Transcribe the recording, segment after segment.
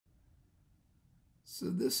So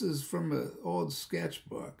this is from an old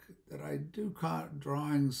sketchbook that I do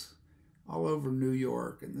drawings all over New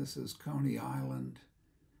York, and this is Coney Island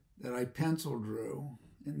that I pencil drew,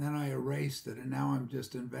 and then I erased it, and now I'm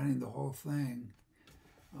just inventing the whole thing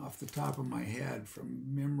off the top of my head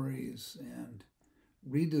from memories and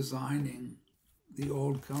redesigning the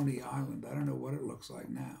old Coney Island. I don't know what it looks like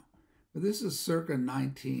now, but this is circa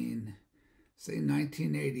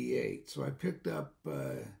 1988. So I picked up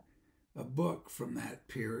a book from that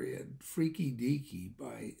period, Freaky Deaky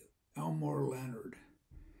by Elmore Leonard.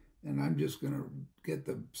 And I'm just going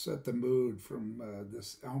to set the mood from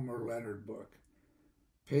this Elmore Leonard book.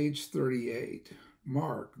 Page 38.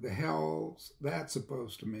 Mark, the hell's that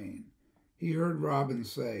supposed to mean? He heard Robin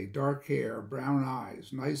say, dark hair, brown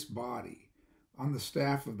eyes, nice body, on the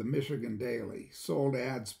staff of the Michigan Daily, sold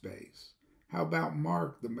ad space. How about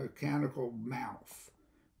Mark, the mechanical mouth?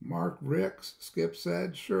 Mark Ricks, Skip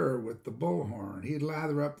said. Sure, with the bullhorn. He'd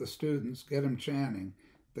lather up the students, get 'em chanting.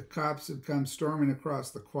 The cops had come storming across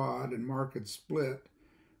the quad, and Mark had split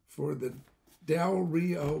for the Del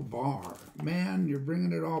Rio bar. Man, you're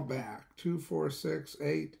bringing it all back. 2, 4, 6,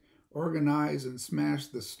 8. Organize and smash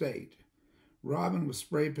the state. Robin was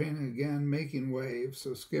spray painting again, making waves,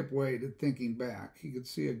 so Skip waited, thinking back. He could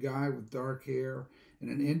see a guy with dark hair and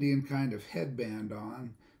an Indian kind of headband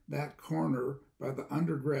on that corner by the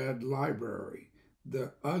undergrad library,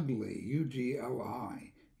 the ugly,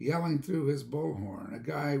 UGLI, yelling through his bullhorn, a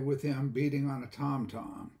guy with him beating on a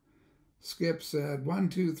tom-tom. Skip said, 1,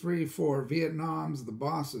 2, 3, 4, Vietnam's the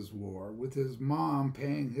boss's war, with his mom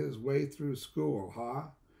paying his way through school, huh?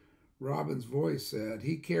 Robin's voice said,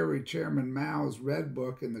 he carried Chairman Mao's red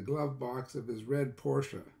book in the glove box of his red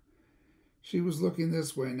Porsche. She was looking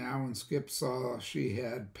this way now when Skip saw she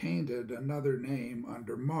had painted another name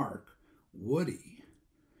under Mark, Woody.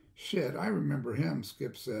 Shit, I remember him,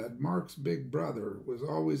 Skip said. Mark's big brother was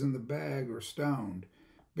always in the bag or stoned.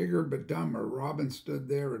 Bigger but dumber, Robin stood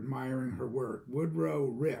there admiring her work. Woodrow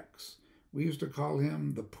Ricks. We used to call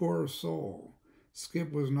him the poor soul.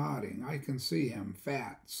 Skip was nodding. I can see him,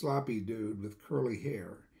 fat, sloppy dude with curly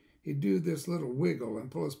hair. He'd do this little wiggle and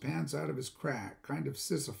pull his pants out of his crack, kind of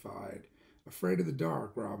sissified. Afraid of the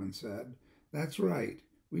dark, Robin said. That's right.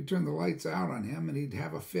 We'd turn the lights out on him and he'd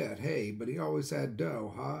have a fit. Hey, but he always had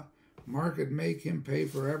dough, huh? Mark would make him pay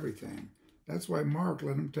for everything. That's why Mark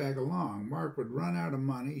let him tag along. Mark would run out of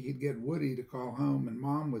money, he'd get Woody to call home, and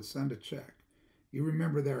Mom would send a check. You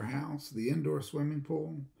remember their house, the indoor swimming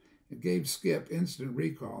pool? It gave Skip instant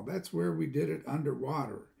recall. That's where we did it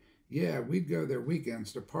underwater. Yeah, we'd go there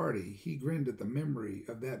weekends to party. He grinned at the memory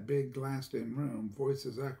of that big glassed-in room,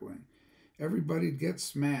 voices echoing. Everybody'd get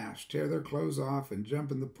smashed, tear their clothes off, and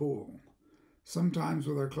jump in the pool. Sometimes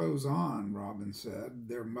with our clothes on, Robin said.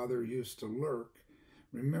 Their mother used to lurk.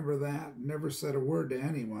 Remember that? Never said a word to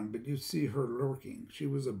anyone, but you'd see her lurking. She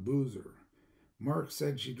was a boozer. Mark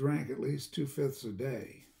said she drank at least 2/5 a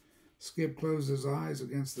day. Skip closed his eyes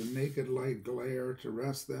against the naked light glare to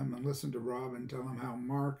rest them and listen to Robin tell him how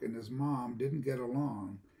Mark and his mom didn't get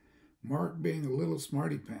along. Mark being a little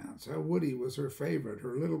smarty pants, how Woody was her favorite,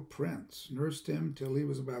 her little prince, nursed him till he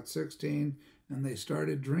was about 16, and they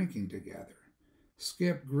started drinking together.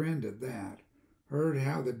 Skip grinned at that, heard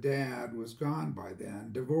how the dad was gone by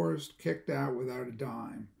then, divorced, kicked out without a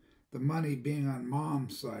dime, the money being on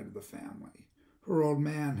Mom's side of the family. Her old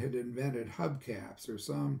man had invented hubcaps or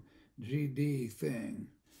some GD thing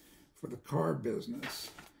for the car business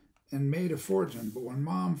and made a fortune, but when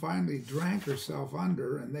Mom finally drank herself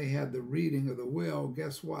under and they had the reading of the will,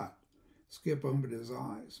 guess what? Skip opened his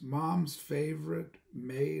eyes. Mom's favorite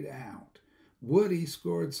made out. Woody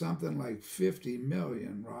scored something like 50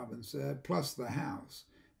 million, Robin said, plus the house.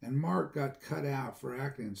 And Mark got cut out for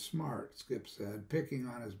acting smart, Skip said, picking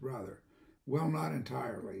on his brother. Well, not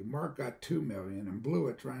entirely. Mark got 2 million and blew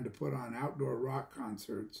it trying to put on outdoor rock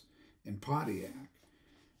concerts in Pontiac,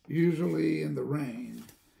 usually in the rain.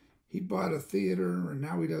 He bought a theater, and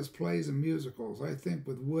now he does plays and musicals, I think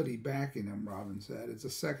with Woody backing him, Robin said. It's a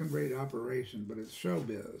second-rate operation, but it's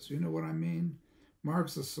showbiz. You know what I mean?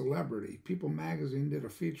 Mark's a celebrity. People magazine did a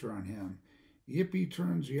feature on him. Yippee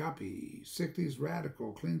turns yuppie. 60s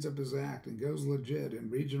radical, cleans up his act, and goes legit in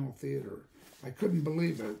regional theater. I couldn't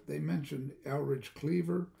believe it. They mentioned Elridge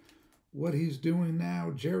Cleaver, what he's doing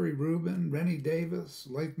now, Jerry Rubin, Rennie Davis,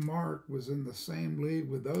 like Mark was in the same league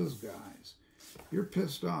with those guys. You're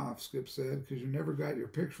pissed off, Skip said, because you never got your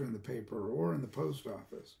picture in the paper or in the post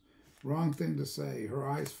office. Wrong thing to say. Her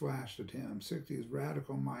eyes flashed at him. 60s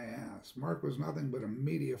radical my ass. Mark was nothing but a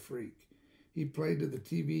media freak. He played to the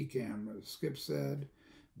TV cameras, Skip said,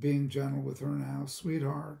 being gentle with her now.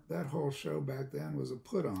 Sweetheart, that whole show back then was a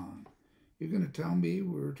put-on. You're going to tell me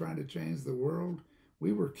we were trying to change the world?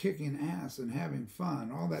 We were kicking ass and having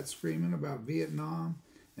fun. All that screaming about Vietnam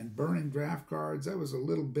and burning draft cards, that was a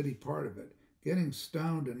little bitty part of it. Getting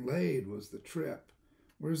stoned and laid was the trip.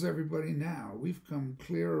 Where's everybody now? We've come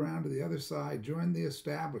clear around to the other side, joined the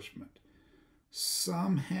establishment.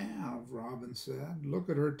 Some have, Robin said. Look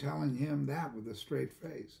at her telling him that with a straight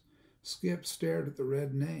face. Skip stared at the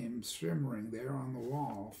red names shimmering there on the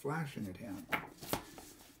wall, flashing at him.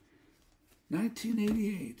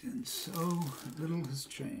 1988, and so little has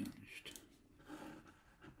changed.